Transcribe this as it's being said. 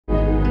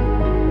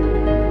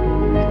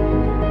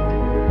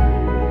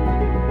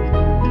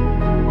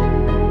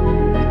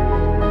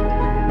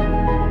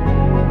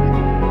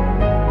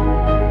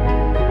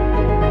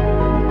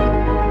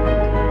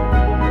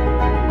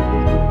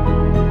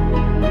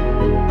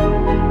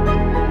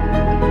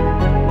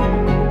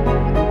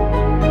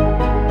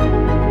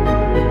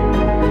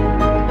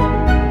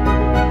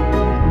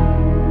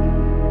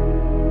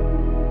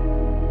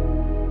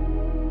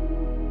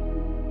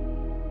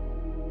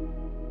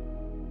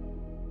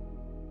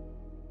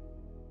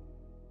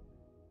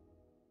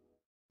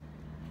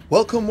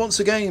Welcome once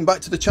again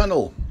back to the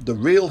channel, The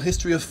Real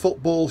History of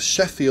Football,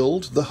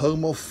 Sheffield, the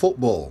home of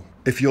football.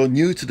 If you're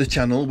new to the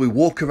channel, we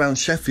walk around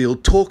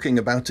Sheffield talking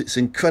about its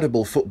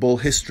incredible football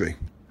history.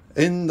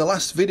 In the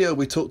last video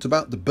we talked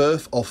about the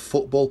birth of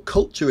football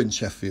culture in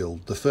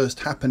Sheffield, the first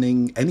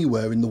happening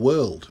anywhere in the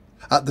world.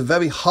 At the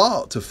very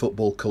heart of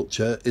football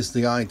culture is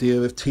the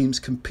idea of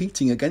teams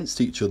competing against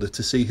each other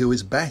to see who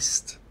is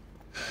best.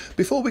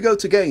 Before we go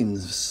to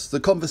games, the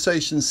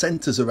conversation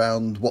centres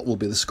around what will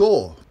be the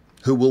score,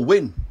 who will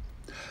win.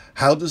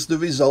 How does the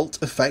result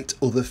affect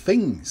other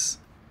things?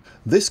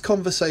 This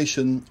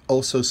conversation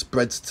also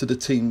spreads to the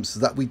teams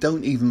that we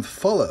don't even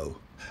follow,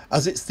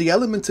 as it's the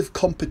element of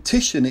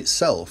competition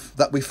itself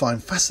that we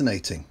find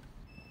fascinating.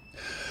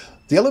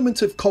 The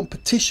element of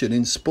competition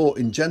in sport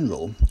in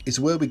general is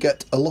where we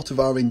get a lot of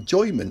our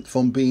enjoyment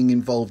from being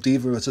involved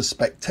either as a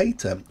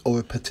spectator or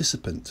a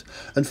participant,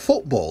 and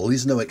football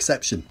is no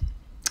exception.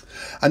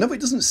 I know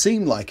it doesn't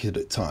seem like it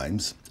at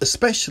times,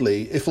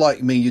 especially if,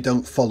 like me, you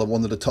don't follow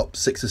one of the top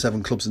 6 or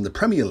 7 clubs in the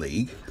Premier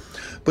League,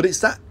 but it's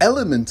that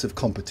element of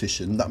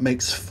competition that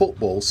makes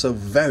football so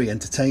very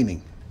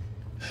entertaining.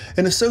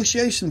 In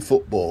association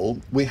football,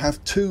 we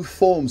have two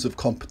forms of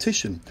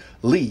competition,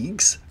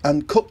 leagues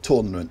and cup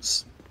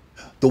tournaments.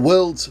 The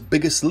world's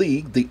biggest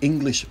league, the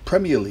English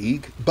Premier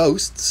League,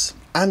 boasts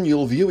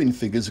annual viewing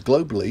figures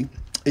globally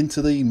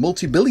into the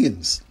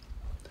multi-billions.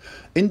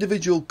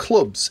 Individual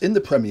clubs in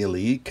the Premier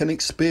League can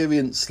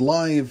experience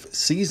live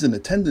season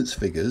attendance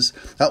figures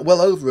at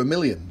well over 1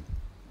 million.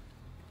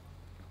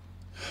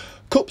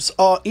 Cups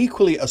are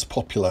equally as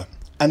popular,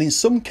 and in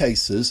some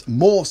cases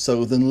more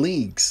so than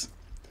leagues.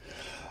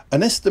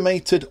 An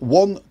estimated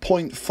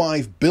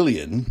 1.5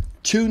 billion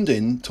tuned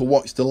in to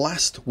watch the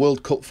last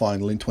World Cup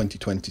final in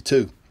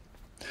 2022.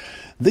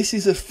 This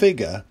is a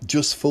figure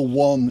just for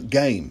one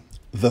game,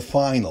 the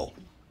final.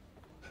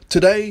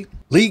 Today,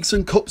 leagues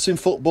and cups in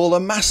football are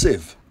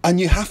massive, and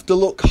you have to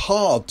look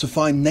hard to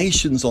find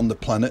nations on the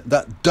planet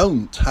that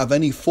don't have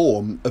any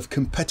form of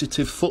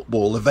competitive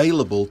football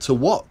available to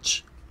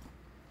watch.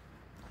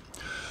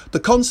 The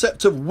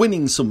concept of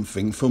winning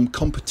something from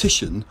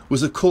competition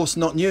was of course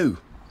not new.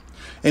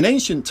 In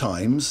ancient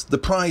times, the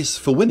prize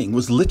for winning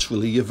was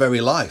literally your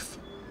very life.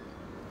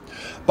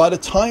 By the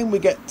time we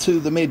get to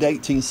the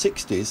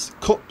mid-1860s,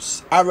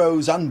 cups,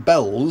 arrows and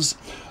bells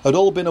had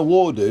all been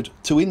awarded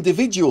to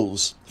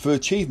individuals for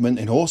achievement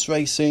in horse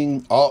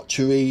racing,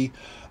 archery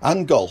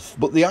and golf.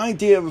 But the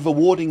idea of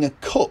awarding a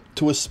cup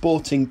to a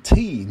sporting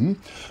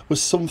team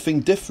was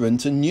something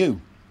different and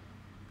new.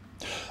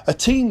 A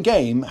team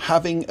game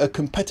having a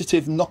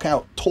competitive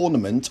knockout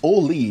tournament or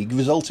league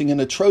resulting in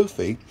a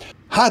trophy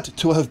had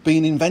to have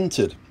been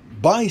invented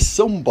by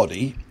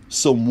somebody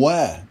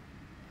somewhere.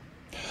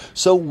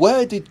 So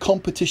where did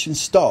competition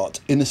start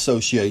in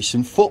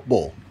association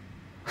football?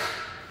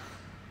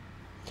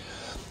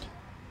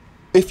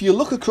 If you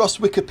look across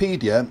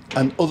Wikipedia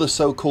and other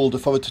so-called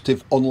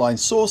authoritative online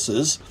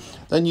sources,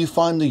 then you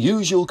find the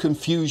usual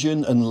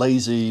confusion and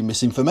lazy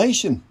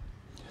misinformation.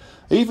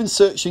 Even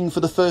searching for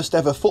the first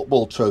ever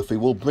football trophy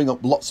will bring up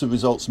lots of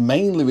results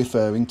mainly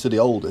referring to the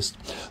oldest.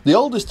 The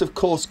oldest of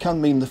course can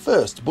mean the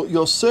first, but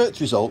your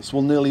search results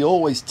will nearly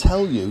always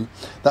tell you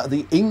that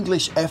the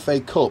English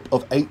FA Cup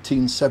of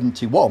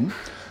 1871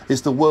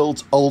 is the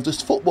world's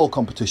oldest football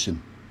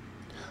competition.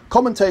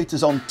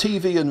 Commentators on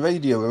TV and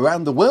radio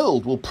around the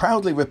world will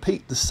proudly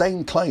repeat the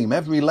same claim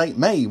every late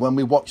May when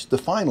we watch the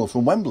final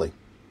from Wembley.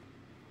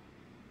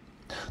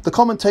 The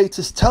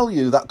commentators tell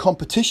you that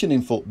competition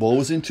in football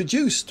was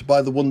introduced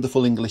by the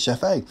wonderful English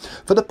FA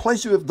for the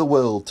pleasure of the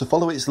world to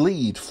follow its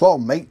lead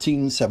from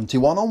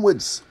 1871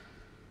 onwards.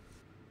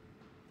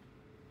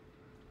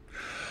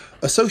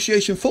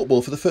 Association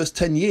football for the first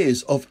 10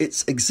 years of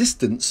its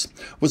existence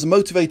was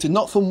motivated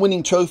not from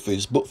winning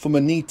trophies but from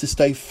a need to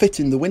stay fit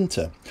in the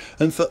winter,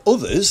 and for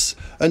others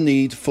a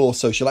need for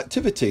social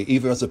activity,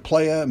 either as a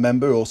player,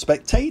 member or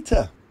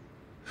spectator.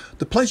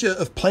 The pleasure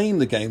of playing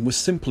the game was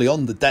simply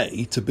on the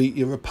day to beat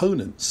your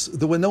opponents.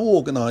 There were no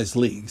organised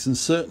leagues and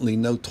certainly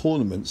no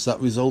tournaments that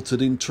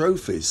resulted in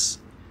trophies.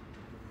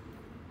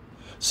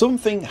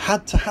 Something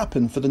had to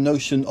happen for the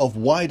notion of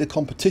wider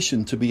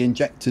competition to be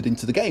injected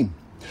into the game.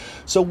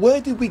 So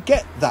where did we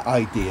get that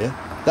idea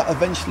that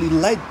eventually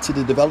led to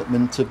the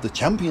development of the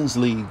Champions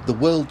League, the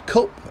World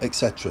Cup,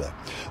 etc.?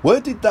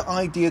 Where did that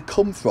idea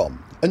come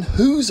from, and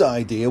whose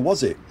idea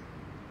was it?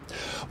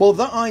 Well,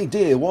 that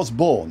idea was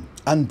born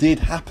and did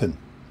happen,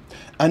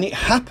 and it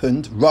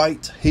happened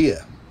right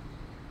here.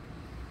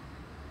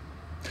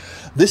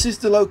 This is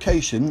the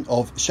location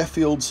of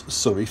Sheffield's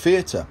Surrey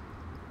Theatre.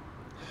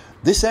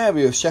 This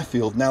area of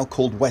Sheffield, now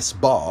called West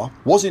Bar,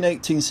 was in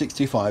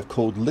 1865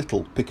 called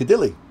Little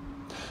Piccadilly,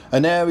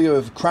 an area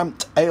of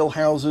cramped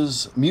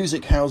alehouses,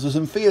 music houses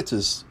and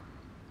theatres.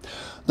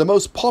 The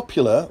most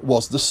popular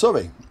was the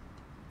Surrey.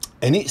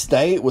 In its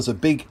day it was a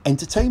big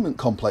entertainment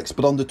complex,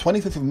 but on the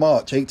 25th of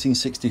March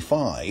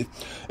 1865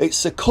 it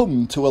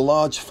succumbed to a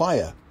large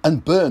fire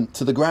and burnt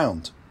to the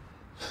ground.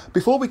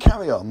 Before we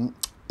carry on,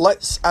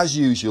 let's as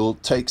usual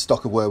take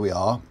stock of where we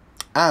are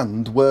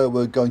and where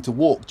we're going to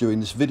walk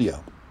during this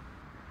video.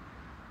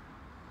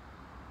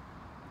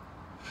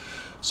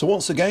 So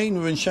once again,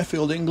 we're in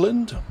Sheffield,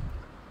 England,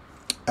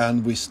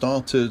 and we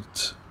started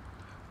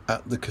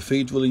at the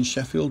cathedral in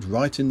Sheffield,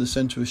 right in the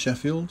centre of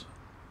Sheffield.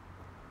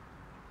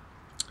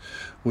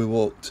 We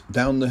walked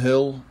down the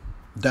hill,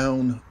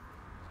 down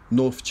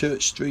North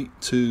Church Street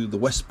to the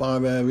West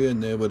Bar area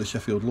near where the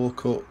Sheffield Law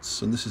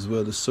Courts, and this is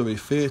where the Surrey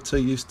Theatre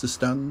used to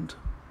stand.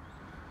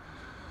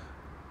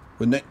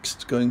 We're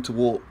next going to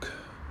walk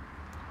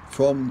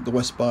from the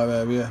West Bar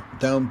area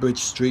down Bridge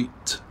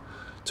Street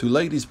to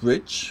Ladies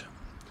Bridge,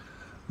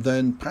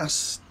 then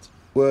past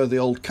where the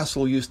old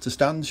castle used to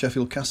stand,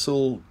 Sheffield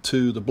Castle,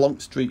 to the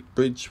Blanc Street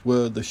Bridge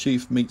where the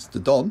Sheaf meets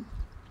the Don.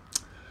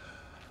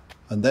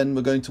 And then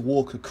we're going to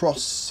walk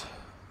across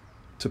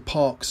to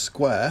Park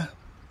Square,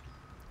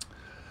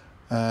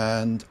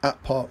 and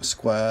at Park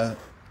Square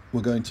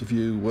we're going to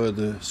view where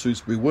the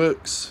Shrewsbury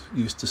Works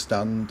used to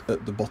stand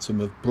at the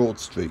bottom of Broad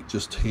Street,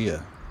 just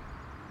here.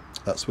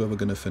 That's where we're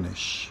going to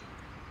finish.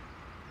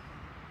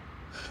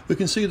 We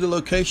can see the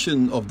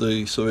location of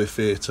the Surrey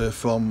Theatre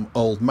from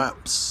old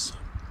maps.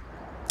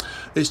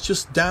 It's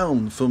just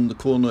down from the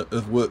corner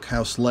of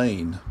Workhouse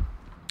Lane,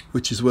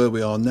 which is where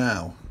we are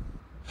now.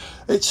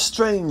 It's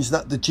strange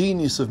that the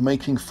genius of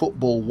making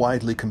football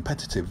widely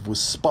competitive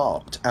was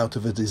sparked out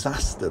of a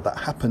disaster that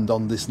happened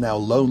on this now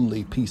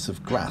lonely piece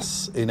of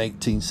grass in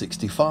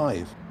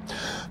 1865.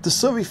 The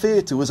Surrey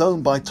Theatre was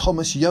owned by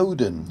Thomas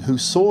Yoden, who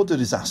saw the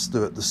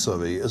disaster at the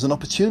Surrey as an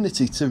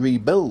opportunity to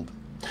rebuild.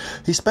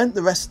 He spent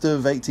the rest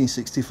of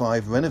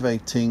 1865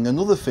 renovating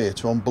another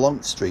theatre on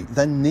Blanc Street,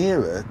 then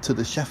nearer to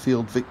the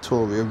Sheffield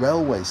Victoria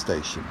railway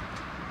station.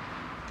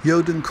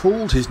 Yoden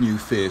called his new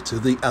theatre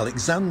the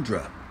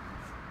Alexandra.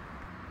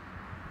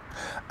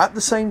 At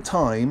the same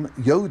time,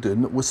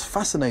 Yoden was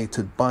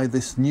fascinated by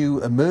this new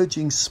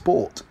emerging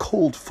sport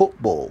called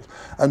football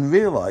and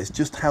realised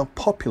just how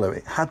popular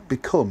it had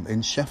become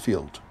in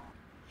Sheffield.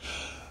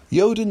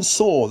 Yoden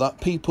saw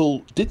that people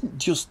didn't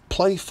just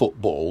play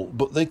football,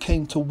 but they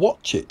came to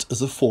watch it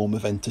as a form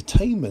of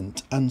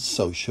entertainment and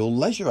social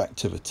leisure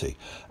activity,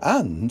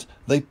 and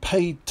they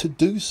paid to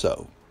do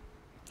so.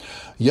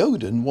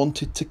 Yoden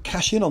wanted to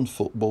cash in on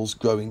football's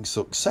growing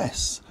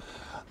success,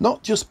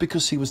 not just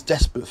because he was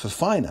desperate for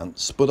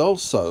finance, but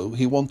also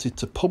he wanted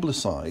to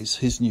publicise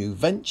his new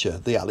venture,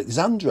 the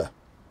Alexandra.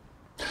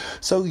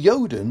 So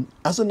Yoden,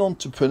 as an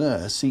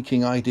entrepreneur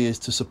seeking ideas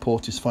to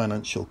support his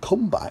financial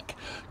comeback,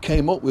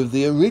 came up with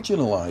the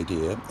original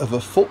idea of a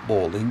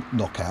footballing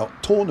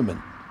knockout tournament.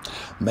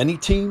 Many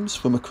teams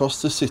from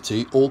across the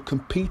city all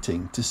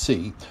competing to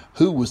see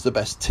who was the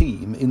best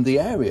team in the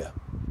area.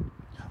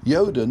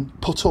 Yoden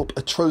put up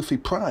a trophy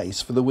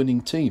prize for the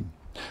winning team.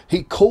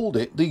 He called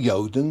it the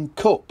Yoden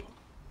Cup.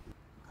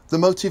 The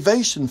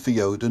motivation for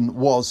Yoden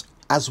was,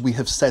 as we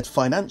have said,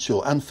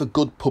 financial and for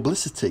good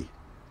publicity.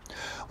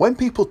 When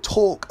people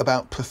talk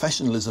about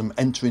professionalism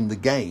entering the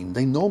game,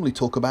 they normally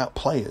talk about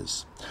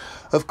players.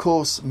 Of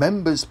course,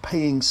 members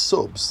paying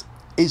subs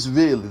is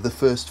really the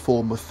first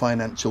form of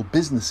financial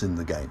business in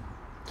the game.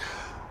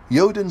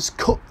 Yoden's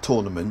Cup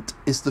tournament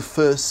is the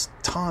first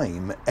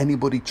time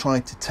anybody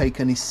tried to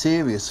take any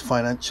serious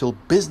financial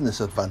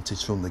business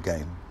advantage from the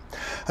game.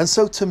 And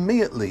so, to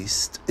me at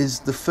least, is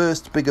the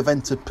first big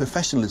event of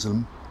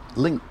professionalism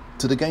linked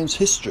to the game's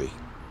history.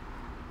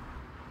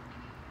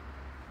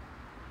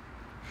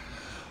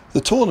 The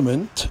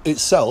tournament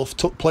itself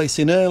took place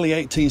in early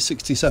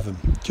 1867,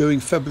 during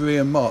February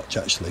and March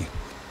actually.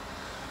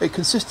 It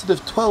consisted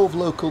of 12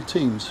 local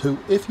teams who,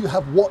 if you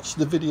have watched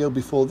the video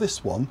before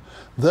this one,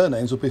 their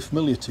names will be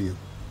familiar to you.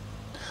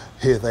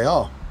 Here they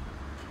are.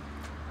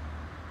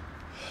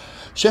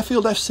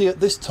 Sheffield FC at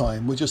this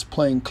time were just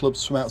playing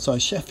clubs from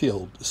outside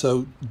Sheffield,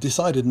 so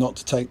decided not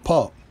to take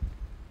part.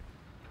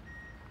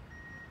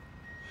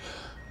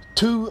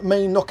 2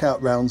 main knockout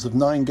rounds of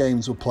 9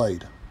 games were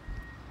played.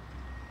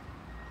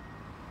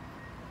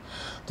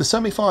 The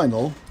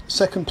semi-final,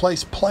 second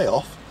place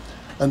playoff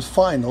and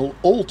final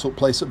all took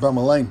place at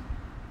Bramall Lane.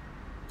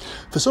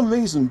 For some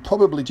reason,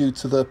 probably due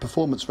to their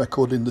performance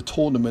record in the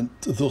tournament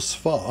thus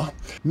far,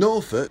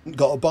 Norfolk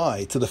got a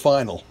bye to the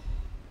final.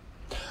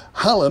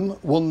 Hallam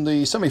won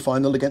the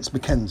semi-final against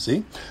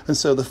Mackenzie, and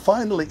so the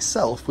final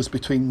itself was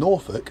between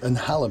Norfolk and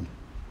Hallam.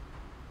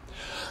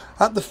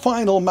 At the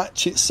final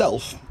match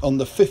itself, on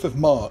the 5th of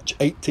March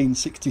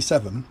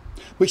 1867,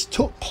 which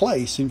took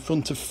place in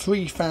front of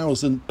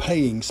 3,000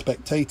 paying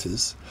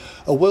spectators,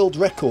 a world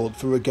record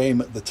for a game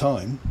at the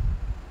time,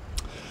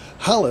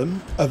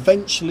 Hallam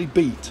eventually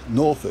beat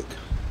Norfolk.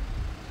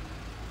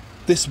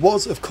 This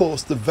was, of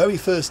course, the very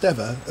first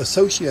ever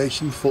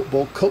Association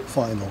Football Cup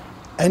final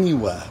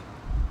anywhere.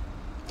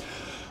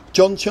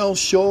 John Charles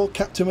Shaw,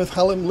 captain of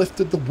Hallam,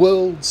 lifted the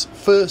world's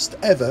first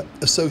ever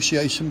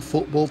Association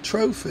Football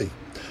trophy,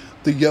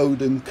 the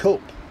Yoden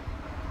Cup.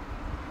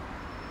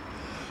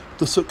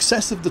 The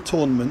success of the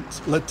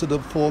tournament led to the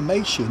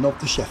formation of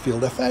the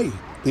Sheffield FA,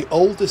 the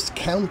oldest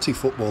county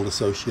football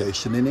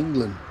association in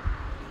England.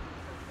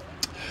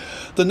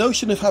 The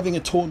notion of having a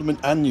tournament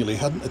annually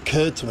hadn't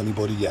occurred to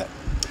anybody yet.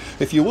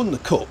 If you won the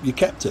cup, you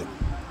kept it.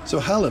 So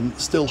Hallam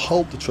still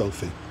hold the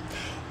trophy,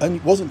 and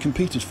it wasn't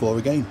competed for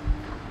again.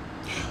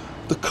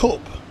 The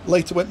cup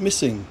later went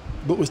missing,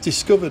 but was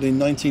discovered in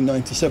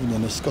 1997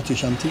 in a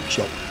Scottish antique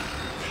shop.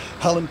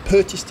 Hallam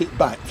purchased it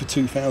back for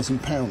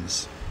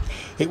 £2,000.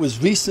 It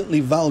was recently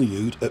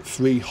valued at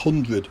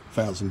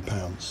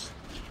 £300,000.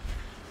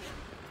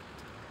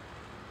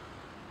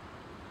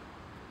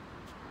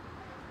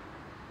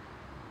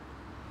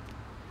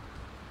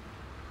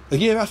 A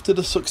year after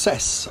the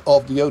success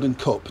of the Yoden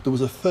Cup, there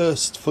was a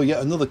first for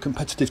yet another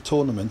competitive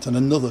tournament and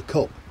another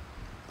cup.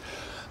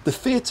 The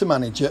theatre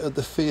manager at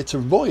the Theatre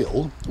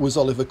Royal was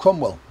Oliver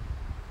Cromwell.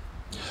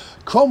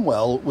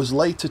 Cromwell was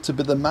later to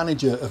be the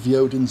manager of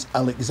Yoden's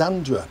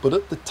Alexandra, but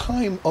at the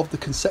time of the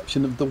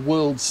conception of the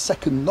world's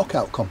second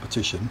knockout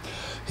competition,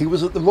 he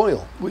was at the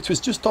Royal, which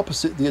was just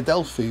opposite the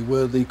Adelphi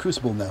where the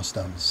Crucible now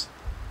stands.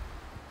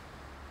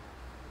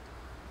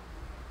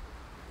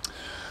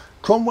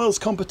 Cromwell's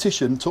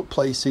competition took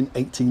place in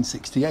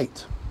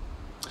 1868.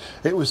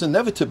 It was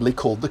inevitably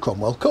called the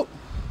Cromwell Cup.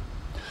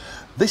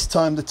 This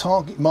time the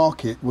target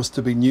market was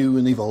to be new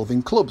and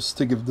evolving clubs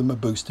to give them a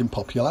boost in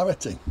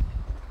popularity.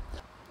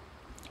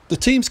 The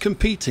teams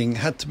competing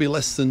had to be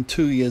less than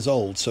 2 years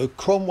old, so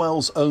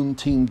Cromwell's own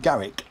team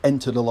Garrick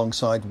entered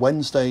alongside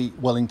Wednesday,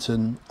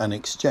 Wellington and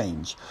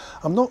Exchange.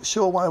 I'm not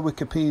sure why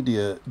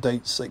Wikipedia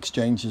dates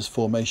Exchange's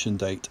formation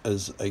date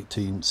as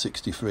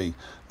 1863.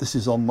 This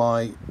is on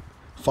my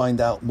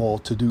find out more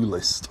to-do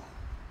list.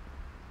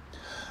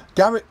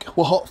 Garrick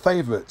were hot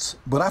favourites,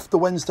 but after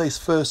Wednesday's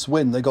first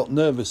win they got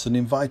nervous and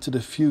invited a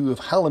few of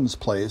Hallam's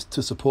players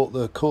to support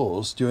their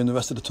cause during the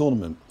rest of the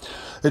tournament.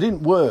 It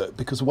didn't work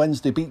because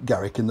Wednesday beat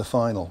Garrick in the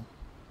final.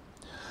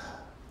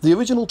 The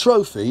original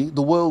trophy,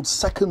 the world's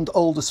second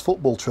oldest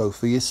football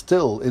trophy, is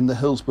still in the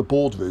Hillsborough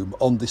boardroom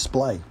on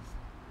display.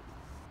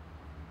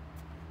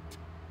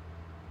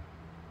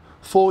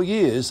 4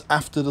 years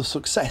after the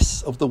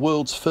success of the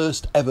world's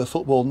first ever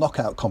football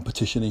knockout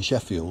competition in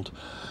Sheffield,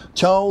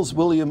 Charles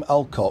William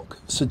Alcock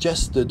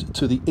suggested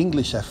to the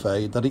English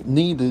FA that it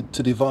needed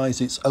to devise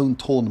its own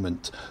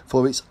tournament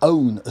for its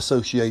own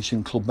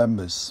association club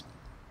members.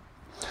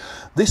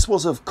 This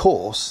was, of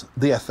course,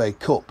 the FA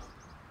Cup.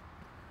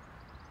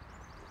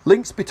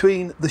 Links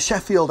between the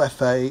Sheffield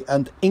FA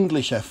and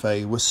English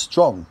FA were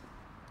strong,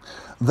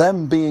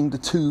 them being the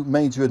two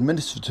major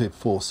administrative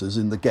forces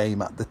in the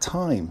game at the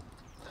time.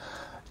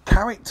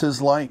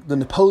 Characters like the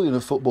Napoleon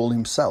of football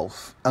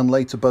himself, and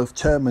later both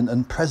chairman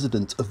and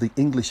president of the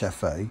English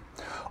FA,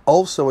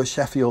 also a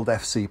Sheffield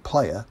FC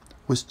player,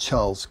 was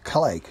Charles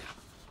Clegg.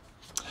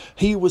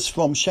 He was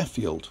from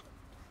Sheffield.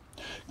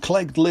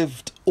 Clegg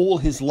lived all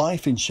his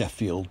life in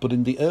Sheffield, but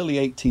in the early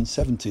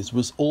 1870s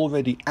was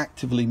already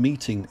actively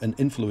meeting and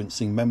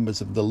influencing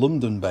members of the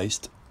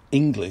London-based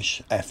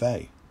English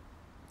FA.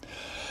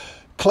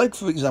 Clegg,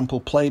 for example,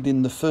 played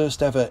in the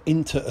first ever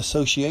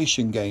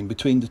inter-association game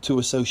between the two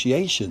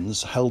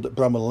associations held at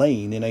Bramall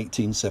Lane in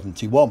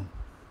 1871.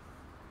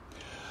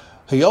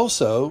 He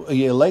also, a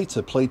year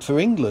later, played for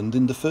England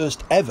in the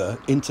first ever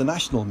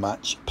international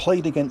match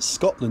played against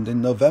Scotland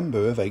in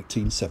November of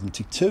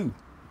 1872.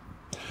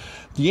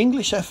 The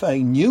English FA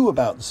knew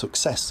about the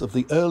success of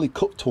the early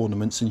cup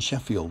tournaments in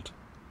Sheffield.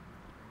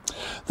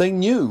 They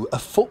knew a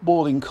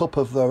footballing cup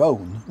of their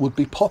own would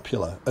be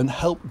popular and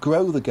help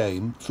grow the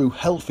game through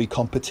healthy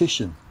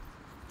competition.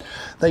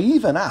 They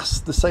even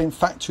asked the same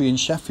factory in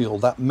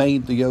Sheffield that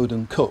made the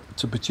Yoden Cup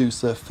to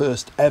produce their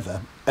first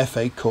ever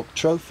FA Cup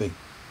trophy.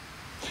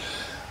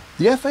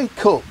 The FA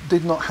Cup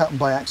did not happen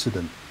by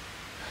accident.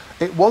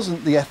 It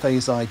wasn't the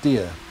FA's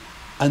idea,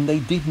 and they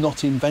did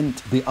not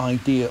invent the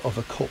idea of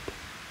a cup.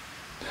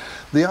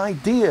 The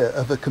idea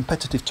of a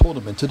competitive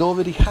tournament had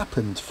already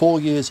happened 4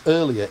 years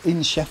earlier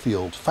in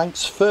Sheffield,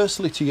 thanks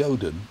firstly to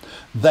Yoden,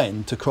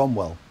 then to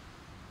Cromwell.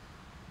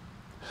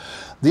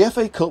 The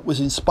FA Cup was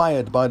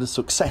inspired by the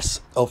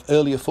success of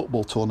earlier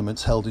football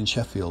tournaments held in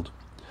Sheffield.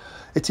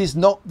 It is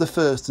not the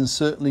first and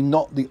certainly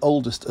not the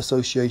oldest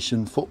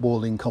association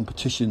footballing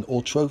competition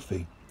or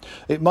trophy.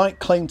 It might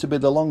claim to be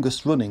the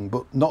longest running,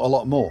 but not a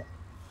lot more.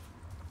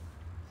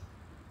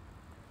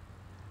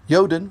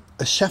 Yoden,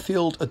 a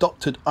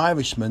Sheffield-adopted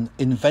Irishman,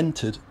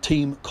 invented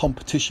team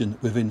competition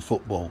within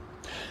football.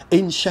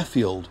 In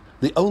Sheffield,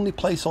 the only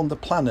place on the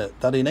planet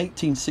that in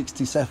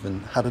 1867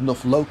 had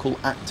enough local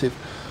active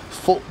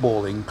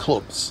footballing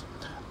clubs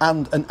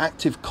and an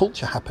active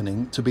culture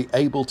happening to be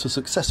able to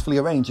successfully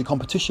arrange a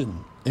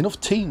competition. Enough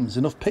teams,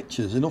 enough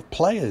pitches, enough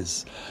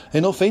players,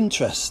 enough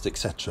interest,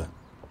 etc.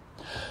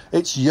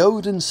 It's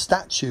Yoden's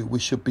statue we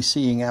should be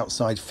seeing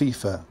outside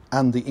FIFA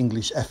and the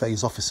English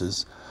FA's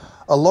offices,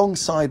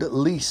 alongside at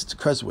least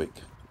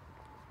Creswick.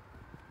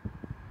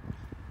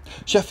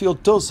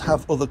 Sheffield does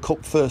have other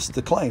cup firsts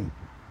to claim.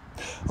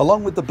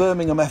 Along with the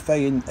Birmingham FA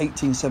in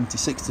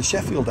 1876, the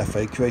Sheffield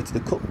FA created a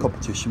cup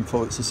competition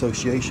for its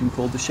association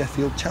called the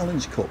Sheffield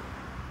Challenge Cup.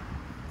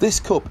 This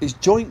cup is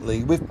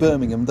jointly with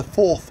Birmingham the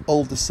fourth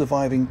oldest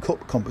surviving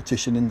cup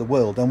competition in the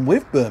world, and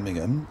with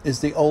Birmingham is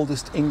the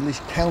oldest English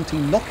county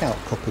knockout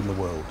cup in the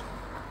world.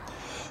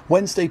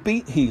 Wednesday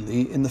beat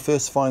Healy in the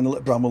first final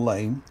at Bramall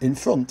Lane in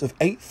front of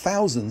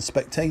 8,000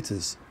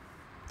 spectators.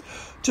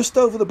 Just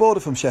over the border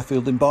from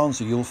Sheffield in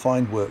Barnsley you'll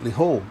find Wortley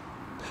Hall.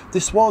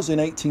 This was in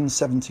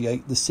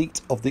 1878 the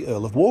seat of the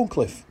Earl of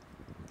Wharncliffe.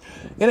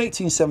 In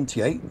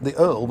 1878 the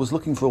Earl was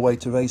looking for a way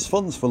to raise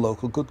funds for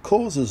local good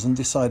causes and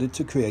decided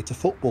to create a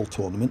football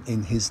tournament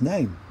in his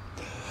name.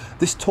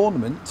 This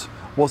tournament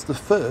was the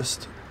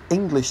first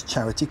English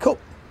Charity Cup.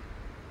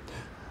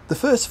 The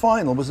first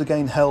final was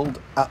again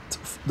held at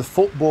the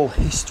football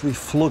history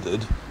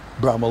flooded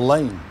Bramall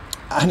Lane,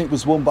 and it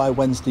was won by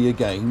Wednesday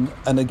again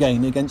and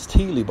again against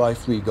Healy by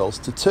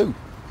 3-2.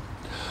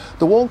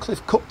 The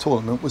Wharncliffe Cup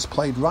tournament was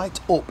played right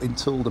up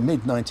until the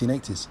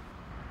mid-1980s.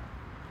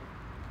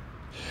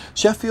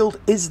 Sheffield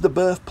is the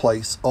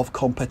birthplace of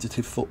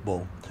competitive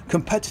football.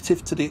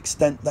 Competitive to the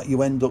extent that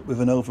you end up with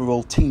an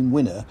overall team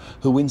winner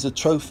who wins a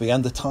trophy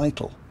and a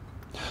title.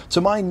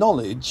 To my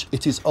knowledge,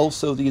 it is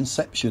also the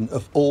inception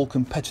of all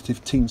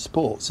competitive team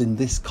sports in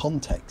this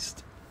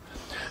context.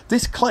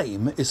 This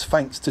claim is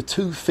thanks to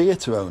two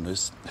theatre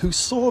owners who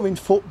saw in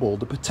football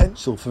the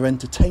potential for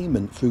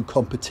entertainment through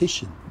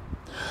competition.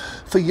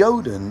 For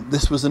Yoden,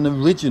 this was an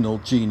original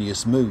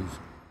genius move.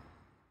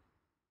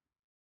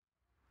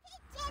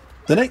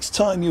 The next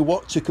time you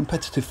watch a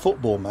competitive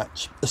football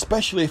match,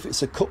 especially if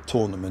it's a cup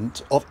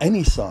tournament of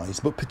any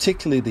size, but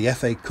particularly the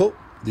FA Cup,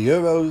 the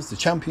Euros, the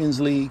Champions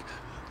League,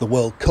 the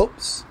World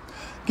Cups,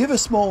 give a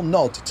small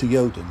nod to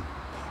Yoden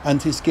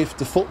and his gift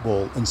to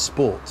football and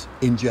sport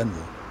in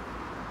general.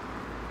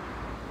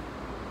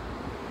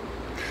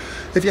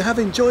 If you have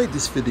enjoyed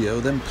this video,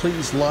 then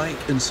please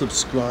like and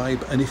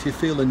subscribe, and if you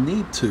feel a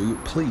need to,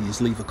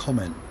 please leave a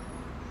comment.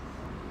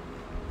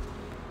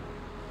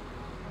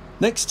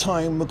 Next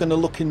time we're going to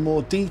look in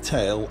more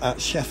detail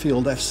at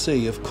Sheffield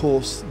FC, of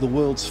course the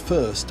world's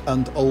first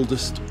and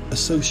oldest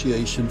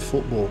association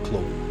football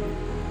club.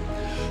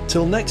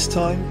 Till next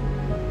time,